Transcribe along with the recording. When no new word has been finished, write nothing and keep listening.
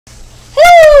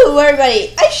Hello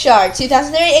everybody, Ice Shark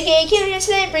 2030 aka Killer here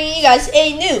today, bringing you guys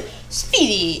a new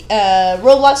speedy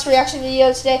Roblox reaction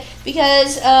video today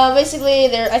because basically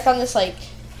I found this like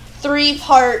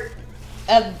 3-part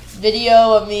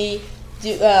video of me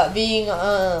being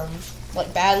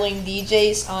like battling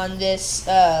DJs on this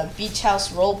beach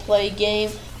house roleplay game,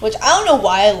 which I don't know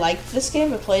why I liked this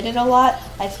game. I played it a lot.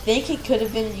 I think it could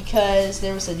have been because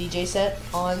there was a DJ set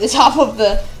on the top of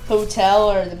the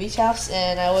hotel or the beach house,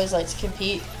 and I always like to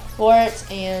compete for it.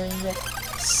 And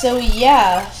so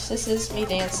yeah, this is me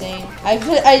dancing. I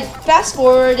fast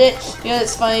forward it because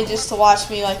it's funny just to watch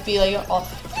me like be like all,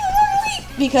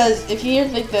 because if you hear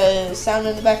like the sound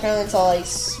in the background, it's all like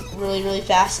really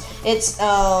fast. It's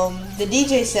the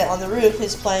DJ set on the roof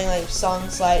is playing like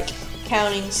songs like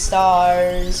Counting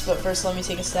Stars, but first let me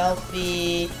take a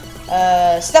selfie,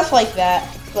 stuff like that.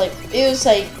 Like it was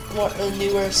like more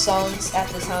newer songs at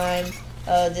the time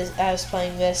I was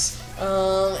playing this,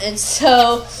 and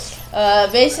so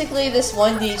basically this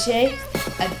one DJ,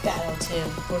 I battled him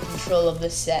for control of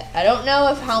this set. I don't know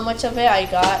if how much of it I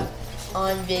got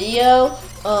on video.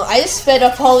 I just sped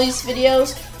up all these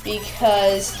videos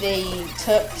because they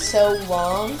took so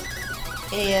long,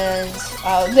 and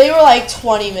they were like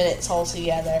 20 minutes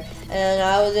altogether, and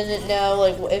I didn't know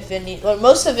like if any, well,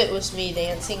 most of it was me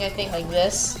dancing, I think, like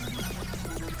this.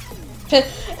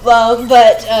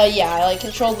 But yeah, I like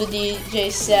controlled the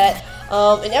DJ set,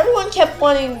 and everyone kept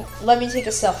wanting let me take a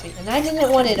selfie, and I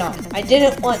didn't want it on. I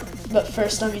didn't want, but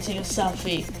first let me take a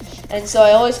selfie. And so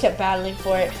I always kept battling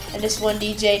for it. And this one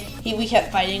DJ, we kept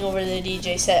fighting over the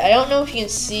DJ set. I don't know if you can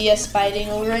see us fighting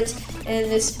over it in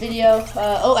this video.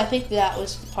 Oh, I think that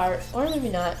was part, or maybe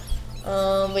not.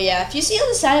 But yeah, if you see on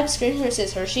the side of the screen where it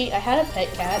says Hershey, I had a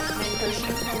pet cat named Hershey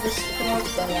on this video,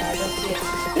 but I don't see it.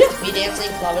 But yeah, me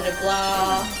dancing, blah blah blah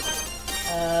blah.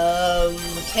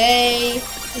 Okay.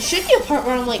 There should be a part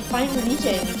where I'm like fighting the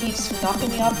DJ and he keeps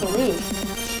knocking me off the roof.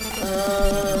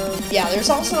 Yeah, there's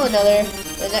also another.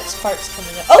 The next part's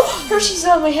coming up. Oh, Hershey's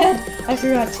on my head. I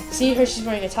forgot. See, Hershey's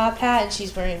wearing a top hat and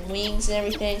she's wearing wings and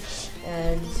everything.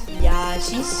 And yeah,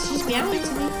 she's meowing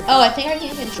to me. Oh, I think I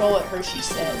can control what Hershey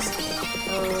says.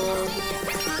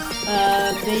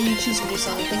 May you choose a new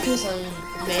song? I think it was on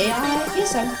May I?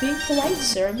 Yes, I'm being polite,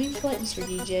 sir. I'm being polite, Mr.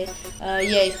 DJ.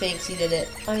 Yay, thanks, you did it.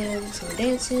 I am still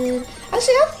dancing.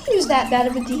 Actually, I don't think he was that bad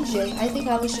of a DJ. I think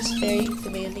I was just very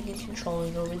demanding and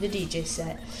controlling over the DJ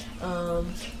set.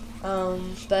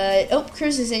 But, oh,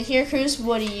 Cruz is in here. Cruz,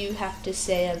 what do you have to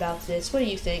say about this? What do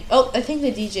you think? Oh, I think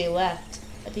the DJ left.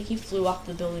 I think he flew off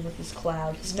the building with his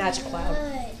cloud, his magic cloud.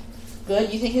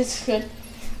 Good? You think it's good?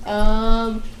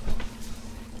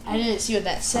 I didn't see what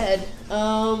that said.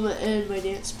 And my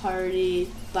dance party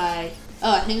by,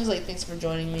 oh, I think it was like, thanks for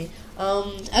joining me.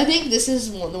 I think this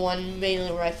is the one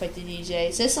mainly where I fight the DJ.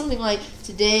 It says something like,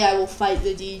 today I will fight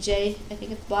the DJ, I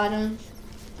think at the bottom.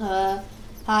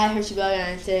 Hi, Hershey Bug,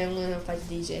 and today I'm going to fight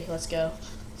the DJ. Let's go.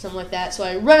 Something like that. So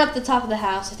I run up the top of the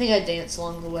house. I think I dance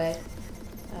along the way.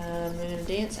 I'm going to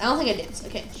dance. I don't think I dance.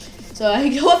 Okay. So I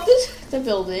go up the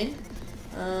building.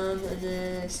 And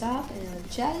then I stop and I'm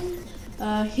chatting.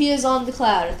 He is on the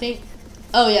cloud. I think.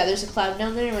 Oh, yeah, there's a cloud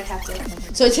down there. I might have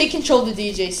to. So I take control of the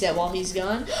DJ set while he's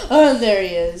gone. Oh, and there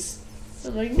he is.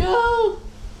 I'm like, no.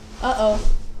 Uh-oh.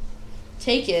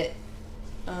 Take it.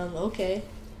 Okay.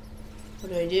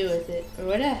 What do I do with it? Or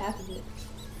what did I happen to it?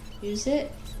 Use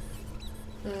it?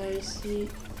 I see.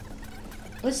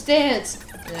 Let's dance!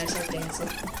 And I start dancing.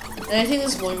 And I think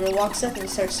this one girl walks up and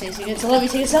starts dancing it. So let me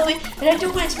take a selfie. And I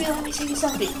don't want it to be let me take a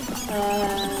selfie.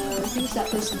 I think that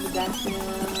place in the background.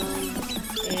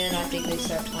 And I think they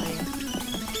start playing.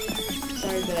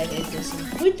 Sorry, but I hate this one.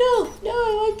 Wait, no! No,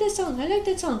 I like that song. I like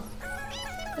that song.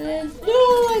 And no,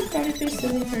 I started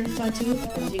facing her fun too.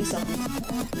 Let me take a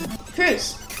selfie.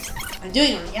 Cruz! I'm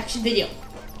doing a reaction video.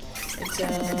 And so,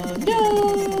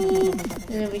 no!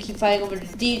 And then we keep fighting over the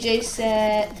DJ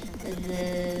set. And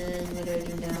then, what do I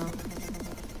do now?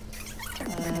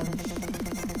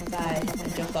 I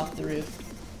jump off the roof.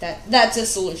 That's a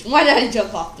solution. Why did I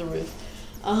jump off the roof?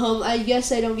 I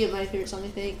guess I don't get my favorite song, I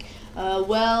think.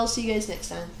 Well, see you guys next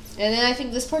time. And then I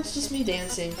think this part's just me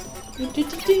dancing.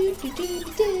 Dancing,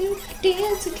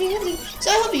 dancing.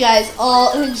 So I hope you guys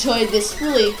all enjoyed this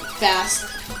really fast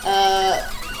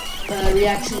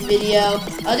reaction video.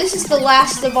 This is the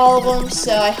last of all of them,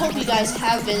 so I hope you guys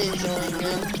have been enjoying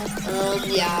them.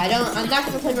 Yeah, I'm not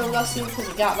gonna play Roblox soon because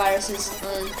it got viruses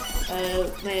on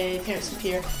my parents'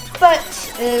 computer. But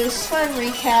it was fun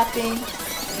recapping.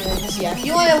 And yeah, if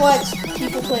you want to watch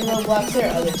people play Roblox, there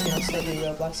are other channels that do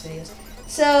Roblox videos.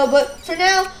 So, but for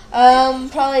now,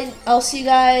 probably I'll see you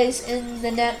guys in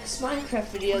the next Minecraft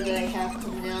video that I have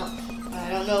coming out.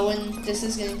 don't know when this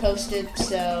is getting posted,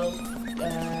 so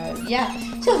yeah.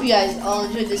 So if you guys all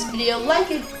enjoyed this video,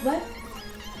 like it. What?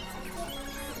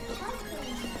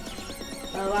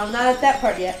 Oh, I'm not at that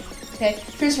part yet. Okay,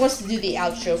 Chris wants to do the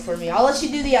outro for me. I'll let you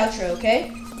do the outro,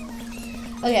 okay?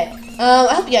 Okay,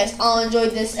 I hope you guys all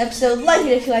enjoyed this episode. Like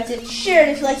it if you liked it, share it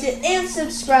if you liked it, and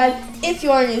subscribe if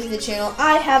you are new to the channel.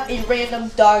 I have a random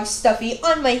dog stuffy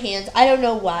on my hand. I don't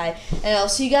know why. And I'll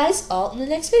see you guys all in the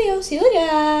next video. See you later,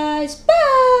 guys.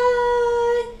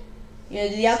 Bye! You gonna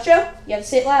do the outro? You have to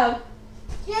say it loud.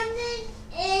 Something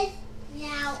is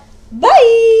now.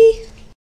 Bye!